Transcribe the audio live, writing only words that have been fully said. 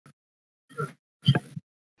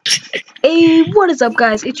What is up,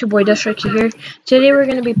 guys? It's your boy Destructor here. Today we're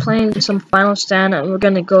gonna be playing some Final Stand, and we're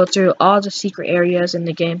gonna go through all the secret areas in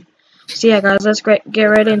the game. So yeah, guys, let's get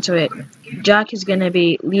right into it. Jack is gonna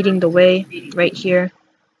be leading the way right here.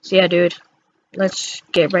 So yeah, dude, let's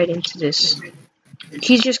get right into this.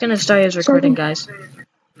 He's just gonna start his recording, guys.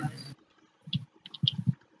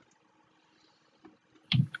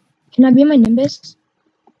 Can I be my Nimbus?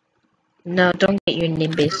 No, don't get your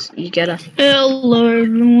Nimbus. You gotta. Hello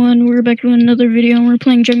everyone, we're back with another video and we're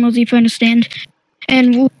playing Dragon Ball Z Final Stand.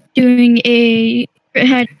 And we're doing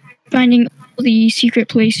finding all the secret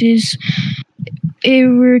places.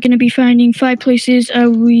 We're going to be finding 5 places.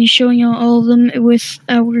 I'll be showing you all of them with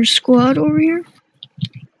our squad over here.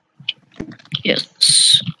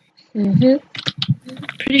 Yes. Pretty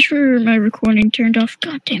sure my recording turned off.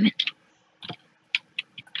 God damn it.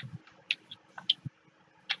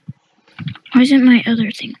 Why isn't my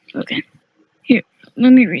other thing? Okay. Here,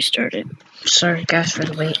 let me restart it. Sorry, guys, for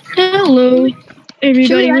the wait. Hello,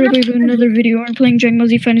 everybody. We're doing another video. We're playing Dragon Ball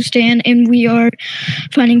Z Final Stand, and we are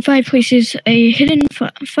finding 5 places,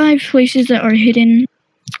 five places that are hidden.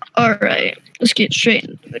 Alright, let's get straight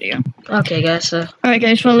into the video. Okay, guys, Alright,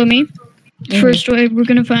 guys, follow me. First way, we're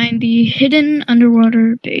gonna find the hidden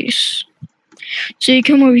underwater base. So you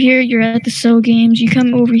come over here, you're at the Cell Games, you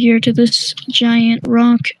come over here to this giant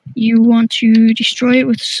rock, you want to destroy it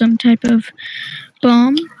with some type of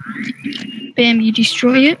bomb. Bam, you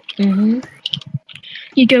destroy it.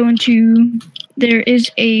 You go into, there is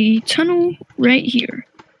a tunnel right here.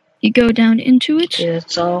 You go down into it. yeah,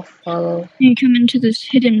 it's all follow. You come into this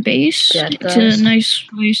hidden base. Yeah, it's a nice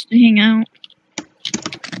place to hang out.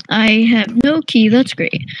 I have no key, that's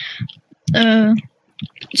great.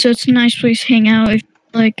 So it's a nice place to hang out if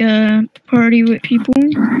like party with people.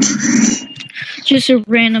 Just a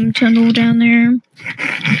random tunnel down there.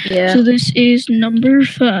 Yeah. So this is number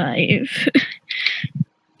 5.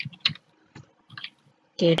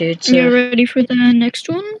 Okay, dude. So. You ready for the next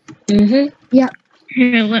one? Yeah.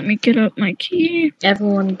 Here, let me get up my key.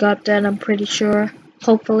 Everyone got that, I'm pretty sure.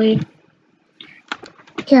 Hopefully.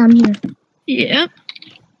 Okay, I'm here. Yeah.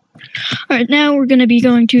 Alright, now we're gonna be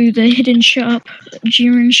going to the hidden shop,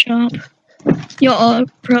 Jiren shop. Y'all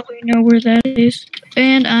probably know where that is.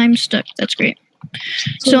 And I'm stuck. That's great.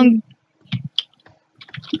 So I'm...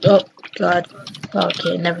 Oh, God.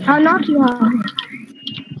 Okay, never mind. I'll knock you out.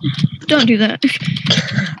 Don't do that.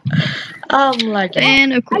 I'm like...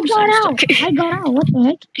 And of course I I'm got out. stuck. I got out. What the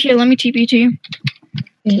heck? Here, let me TP to you.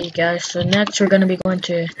 Okay, guys, so next we're gonna be going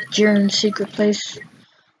to Jiren's secret place.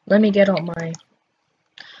 Let me get out my...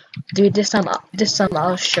 Dude, this time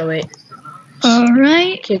I'll show it.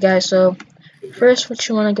 Alright. Okay, guys, so... First, what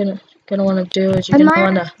you gonna wanna do is you're gonna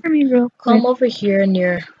wanna come over here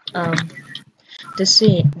near the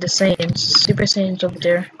Saiyans, Super Saiyans over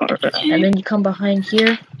there, and then you come behind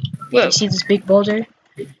here. Whoa. You see this big boulder?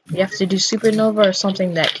 You have to do Supernova or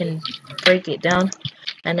something that can break it down,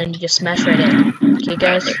 and then you just smash right in. Okay,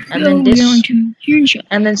 guys, and then this,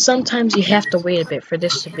 and then sometimes you have to wait a bit for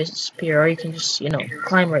this to disappear, or you can just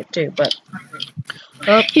climb right through. But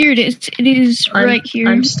here it is. It is right here.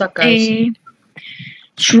 I'm stuck, guys.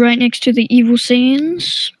 It's right next to the evil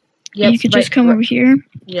Saiyans. Yep, you could just come over here.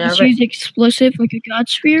 Yeah, just use explosive like a God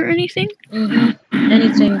Sphere or anything.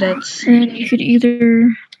 Anything that's. And you could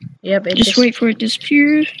either. Yep. Just wait for it to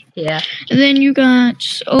disappear. Yeah. And then you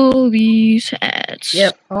got all these hats.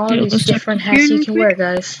 Yep. All these different hats you can wear,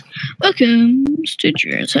 guys. Welcome to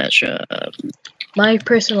Jiren's Hat Shop. My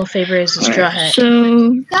personal favorite is the straw hat.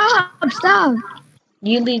 So. Stop.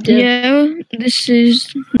 You lead the... Yeah, this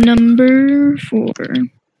is number 4.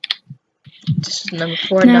 This is number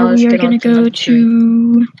 4. Now let's we are get going on to go number 3.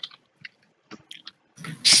 to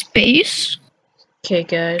space. Okay,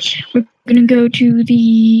 guys. We're going to go to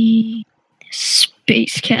the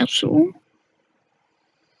space capsule.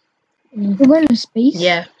 We're going to space?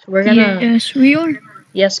 Yeah, we're going to... Yes, we are.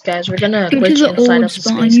 Yes, guys, we're going to Go glitch to the inside old of the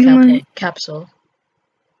spawn. space capsule.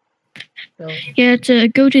 So. Yeah, it's a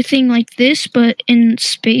go-to thing like this, but in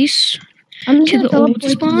space. I'm to the old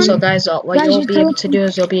spawn. So, guys, what you'll be able to do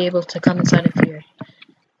is you'll be able to come inside of here.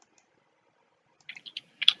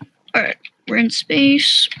 Alright, we're in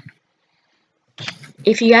space.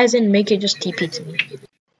 If you guys didn't make it, just TP to me.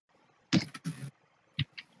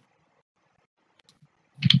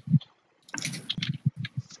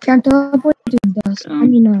 Can't teleport to dust. I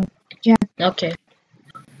mean, Jack. Okay.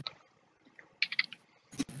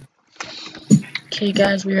 Okay,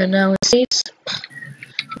 guys, we are now in space.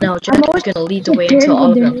 Now, Jack is gonna lead the way until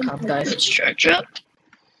all of them come, guys. Let's charge up.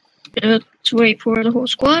 Let's wait for the whole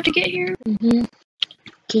squad to get here.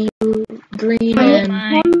 Green Oh, and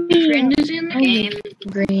my friend is in the game.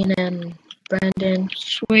 Green and Brandon.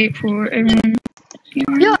 Just wait for everyone.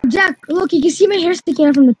 Yo, Jack, look, you can see my hair sticking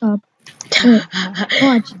out from the top. Wait,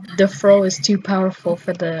 watch. The fro is too powerful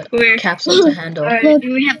for the Where? capsule to handle. Look.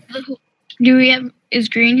 Do we have? Is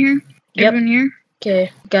Green here? Yep. Everyone here?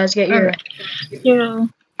 Okay, guys, get your. Alright. So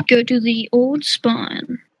go to the old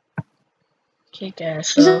spawn. Okay,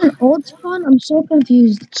 guys. Is it So, an old spawn? I'm so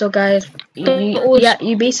confused. guys,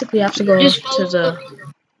 you basically have to go to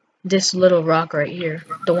this little rock right here,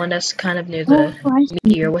 the one that's kind of near the Oh, I see.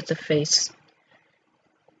 meteor with the face.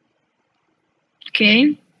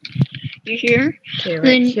 Okay. You here? Okay, right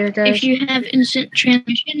Then here, guys. if you have instant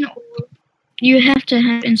transmission, or you have to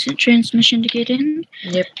have instant transmission to get in.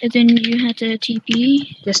 Yep. And then you have to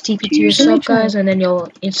TP. Just TP to Let me yourself, try. guys, and then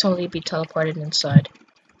you'll instantly be teleported inside.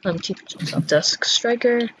 Let me TP to yourself. Dusk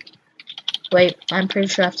Striker. Wait, I'm pretty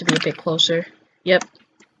sure I have to be a bit closer. Yep.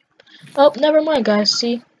 Oh, never mind, guys.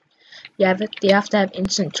 See, you have to have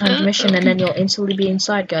instant transmission, and then you'll instantly be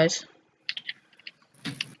inside, guys.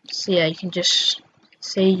 So yeah, you can just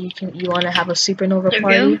say you want to have a supernova There we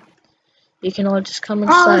party. go. You can all just come Oh,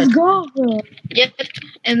 inside. let's go. Yep.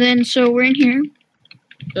 And then so we're in here.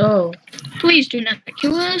 Oh, Please do not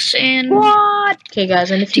kill us. And What? okay,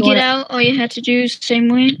 guys. And if to you get want, out, all you have to do is the same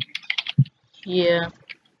way. yeah,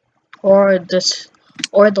 or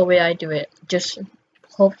the way I do it. Just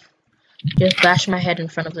bash my head in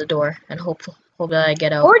front of the door and hope that I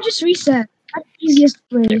get out. Or just reset. That's the easiest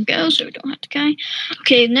way. There we go. So we don't have to die.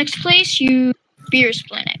 Okay. Next place, Beer's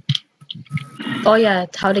Planet. Oh yeah,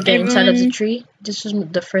 how to get inside of the Everyone- tree. This was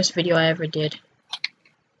the first video I ever did.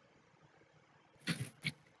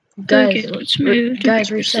 Okay, Guys, let's move. to guys,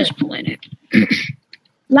 Beer's reset. Planet.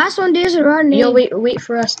 Last one doesn't run. Yo, wait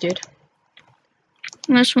for us, dude.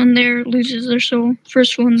 Last one there loses their soul.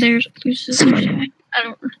 First one there loses their soul. I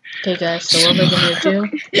don't. Okay, guys. So what we're gonna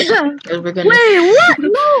do is Wait, what?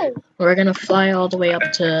 No. we're gonna fly all the way up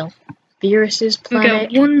to Beerus's We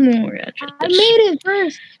planet. got one more after I this. made it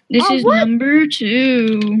first. This Oh, is what? number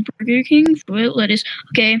 2. Burger King foot lettuce.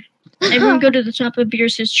 Okay, everyone go to the top of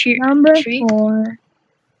Beerus's Number tree. 4.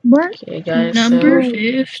 What? Okay, guys. Number So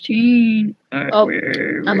 15. Oh,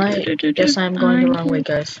 guess I'm going the wrong way,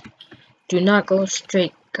 guys. Do not go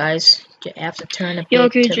straight, guys. You have to turn a bit Y'all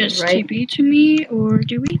could to just the right. TP to me, or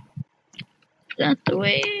do we? Is that the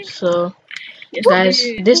way? So, Yes, guys,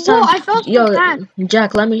 it is. this Whoa, time, I felt so yo, bad.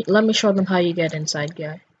 Jack, let me show them how you get inside,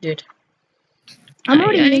 guy, dude. I'm Aye,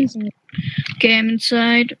 already aye. inside. Okay, I'm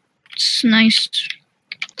inside. It's nice.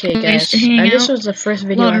 Okay, Place guys, to hang and this out. was the first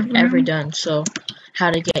video Lot I've of ever room. done. So,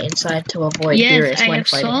 how to get inside to avoid Yes, Beerus I when have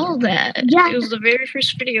fighting. saw that. Yeah. It was the very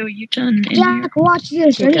first video you done in here. Jack, watch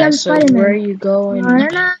this. Okay, Ready? I'm guys, so where Spider-Man. you go, and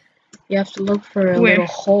Nah. you have to look for a Where? little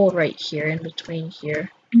hole right here in between here.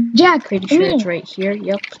 Jack, Pretty come sure here. it's right here.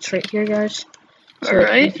 Yep, it's right here, guys. So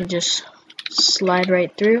Alright. you can just slide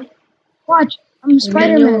right through. Watch. I'm And then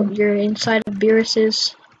Spider-Man. you're inside of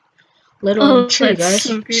Beerus's little Oh, tree, that's guys.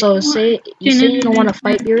 so great. So say you don't want to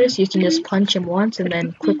fight Beerus, you can just punch him once and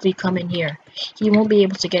then quickly come in here. He won't be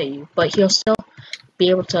able to get you, but he'll still be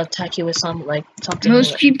able to attack you with something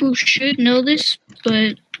Most people should know this,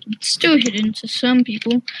 but it's still hidden to some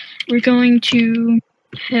people. We're going to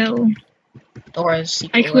hell. or a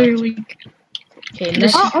secret. I weapon. clearly. Okay, The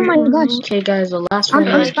next. Oh my secret gosh. world. Okay, guys, the last I'm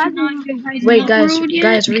one. Uh, Is, Spider-Man. wait, guys, Road yet?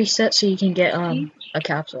 guys, reset so you can get a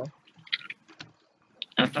capsule.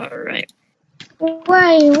 Alright.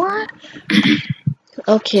 Wait, what?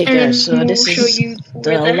 Okay, And then guys, so we'll this show is you the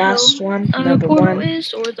where the last hell one. the Number portal one.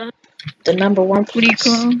 is, or the The number one what do you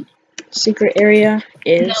call? secret area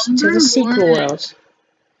is to Number the secret one. world.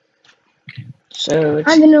 So,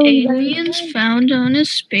 I don't know what you Aliens guys found on a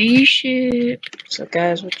spaceship.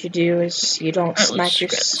 guys, what you do is you don't Alright, smack let's your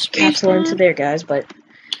grab the space capsule into bar. there, guys, but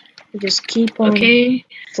you just keep on Okay.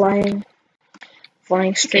 flying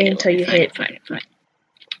straight Okay, until you hit. Find it.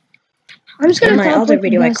 I'm just In gonna my teleport other to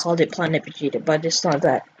video, I Dusk. called it Planet Vegeta, but it's not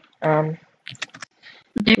that.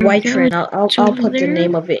 There we White go. Train. I'll It's put over the there.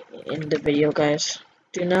 name of it in the video, guys.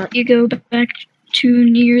 Do not You go back to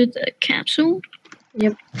near the capsule.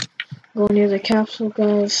 go near the capsule,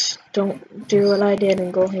 guys. Don't do what I did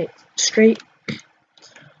and go hit straight.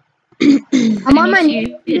 I'm on my And new.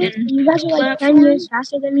 you see hidden You guys are like 10 platform. years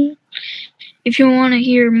faster than me. If you want to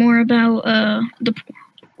hear more about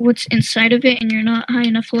what's inside of it, and you're not high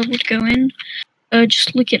enough level to go in,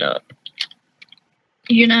 just look it up.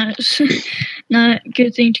 You're not not a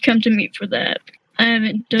good thing to come to me for that. I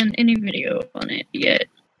haven't done any video on it yet.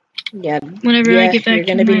 Yeah, Whenever I get you're back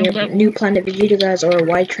to gonna be my near level. New Planet Vegeta, guys, or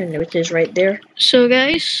White Train, which is right there. So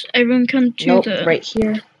guys, everyone come to Nope, the right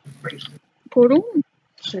here. portal.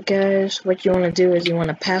 So guys, what you want to do is you want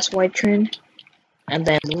to pass White Train, and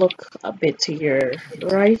then look a bit to your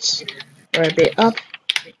right, or a bit up,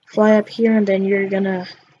 fly up here, and then you're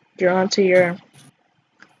onto your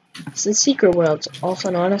it's the secret world,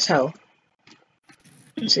 also known as hell.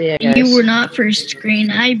 So yeah, guys. You were not first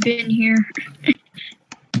screen. I've been here.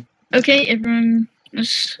 Okay, everyone.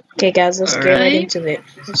 Okay, guys, let's get right Alright. into it.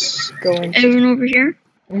 Let's go into. Everyone over here.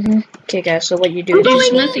 Okay, guys. So what you do There's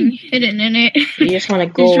is nothing hidden in it. you just want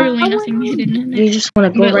to There's go. really nothing hidden in You it. just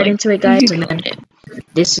want to go But, right like, into it, guys, you and go then in it.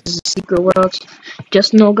 this is the secret world.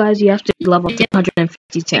 Just know, guys, you have to be level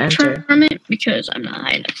 250 to enter. From it because I'm not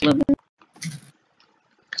high enough level.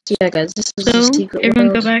 So yeah, guys, this is the So secret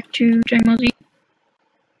everyone world. go back to Dragon Ball Z.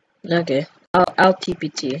 Okay, I'll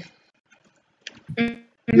TPT.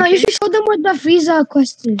 No, you should show them what the Frieza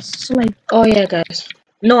quest is. So like, Oh yeah, guys.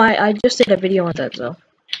 No, I just did a video on that though.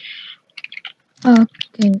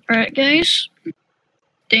 okay. Alright, guys.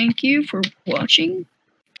 Thank you for watching.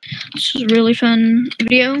 This was a really fun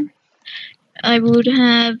video. I would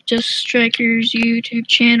have Just Striker's YouTube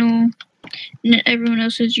channel and everyone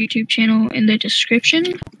else's YouTube channel in the description.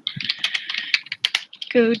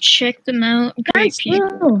 Go check them out. Great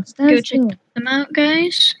Stand people. still. Go Stand still. check them out,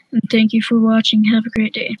 guys. And thank you for watching. Have a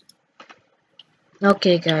great day.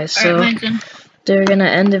 Okay, guys. Alright, So mine's done. they're gonna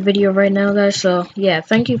end the video right now, guys. So yeah,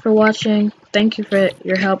 thank you for watching. Thank you for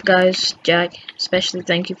your help, guys. Jack, especially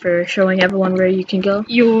thank you for showing everyone where you can go.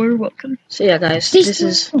 You're welcome. So yeah, guys, Stay this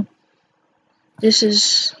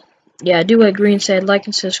is yeah. Do what Green said. Like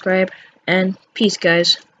and subscribe. And peace,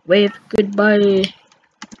 guys. Wave goodbye.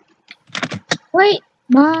 Wait.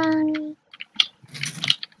 Bye.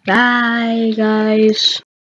 Bye, guys.